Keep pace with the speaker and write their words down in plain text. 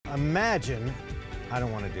Imagine, I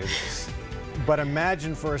don't want to do this, but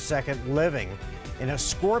imagine for a second living in a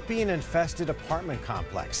scorpion-infested apartment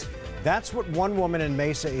complex. That's what one woman in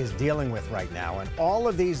Mesa is dealing with right now. And all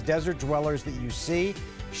of these desert dwellers that you see,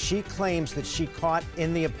 she claims that she caught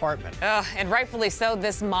in the apartment. And rightfully so.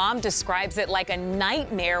 This mom describes it like a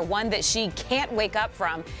nightmare, one that she can't wake up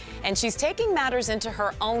from. And she's taking matters into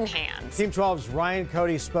her own hands. Team 12's Ryan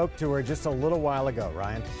Cody spoke to her just a little while ago.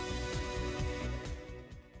 Ryan.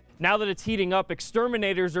 Now that it's heating up,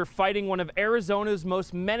 exterminators are fighting one of Arizona's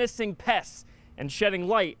most menacing pests and shedding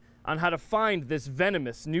light on how to find this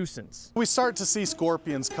venomous nuisance. We start to see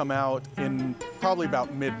scorpions come out in probably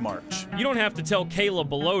about mid-March. You don't have to tell Kayla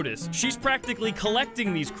Belotis. She's practically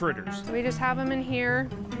collecting these critters. We just have them in here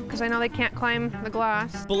because I know they can't climb the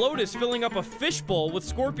glass. Belotis filling up a fishbowl with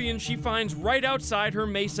scorpions she finds right outside her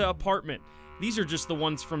Mesa apartment. These are just the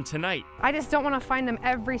ones from tonight. I just don't want to find them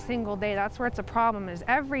every single day. That's where it's a problem, is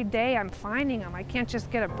every day I'm finding them. I can't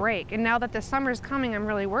just get a break. And now that the summer's coming, I'm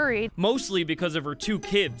really worried. Mostly because of her 2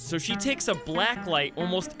 kids, so she takes a black light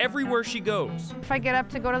almost everywhere she goes. If I get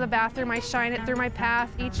up to go to the bathroom, I shine it through my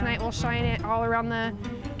path. Each night we'll shine it all around the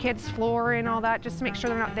kids' floor and all that, just to make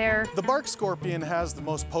sure they're not there. The bark scorpion has the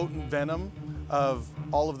most potent venom of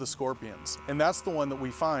all of the scorpions, and that's the one that we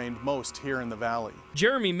find most here in the valley.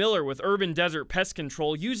 Jeremy Miller with Urban Desert Pest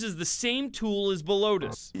Control uses the same tool as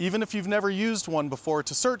Belotis. Even if you've never used one before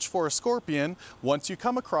to search for a scorpion, once you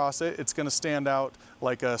come across it, it's going to stand out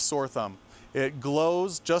like a sore thumb. It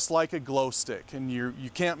glows just like a glow stick, and you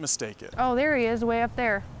can't mistake it. Oh, there he is, way up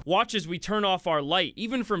there. Watch as we turn off our light.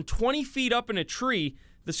 Even from 20 feet up in a tree,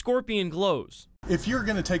 the scorpion glows. If you're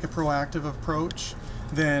going to take a proactive approach,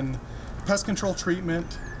 then pest control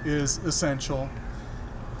treatment is essential.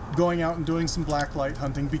 Going out and doing some black light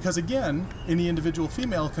hunting, because again, any individual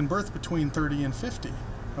female can birth between 30 and 50,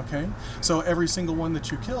 okay? So every single one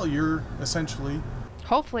that you kill, you're essentially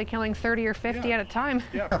Hopefully killing 30 or 50 at a time.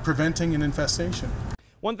 Preventing an infestation.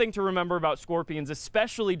 One thing to remember about scorpions,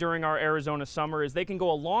 especially during our Arizona summer, is they can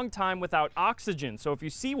go a long time without oxygen. So if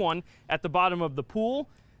you see one at the bottom of the pool,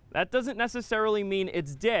 that doesn't necessarily mean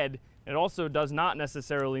it's dead. It also does not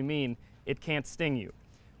necessarily mean it can't sting you.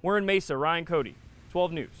 We're in Mesa. Ryan Cody,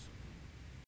 12 News.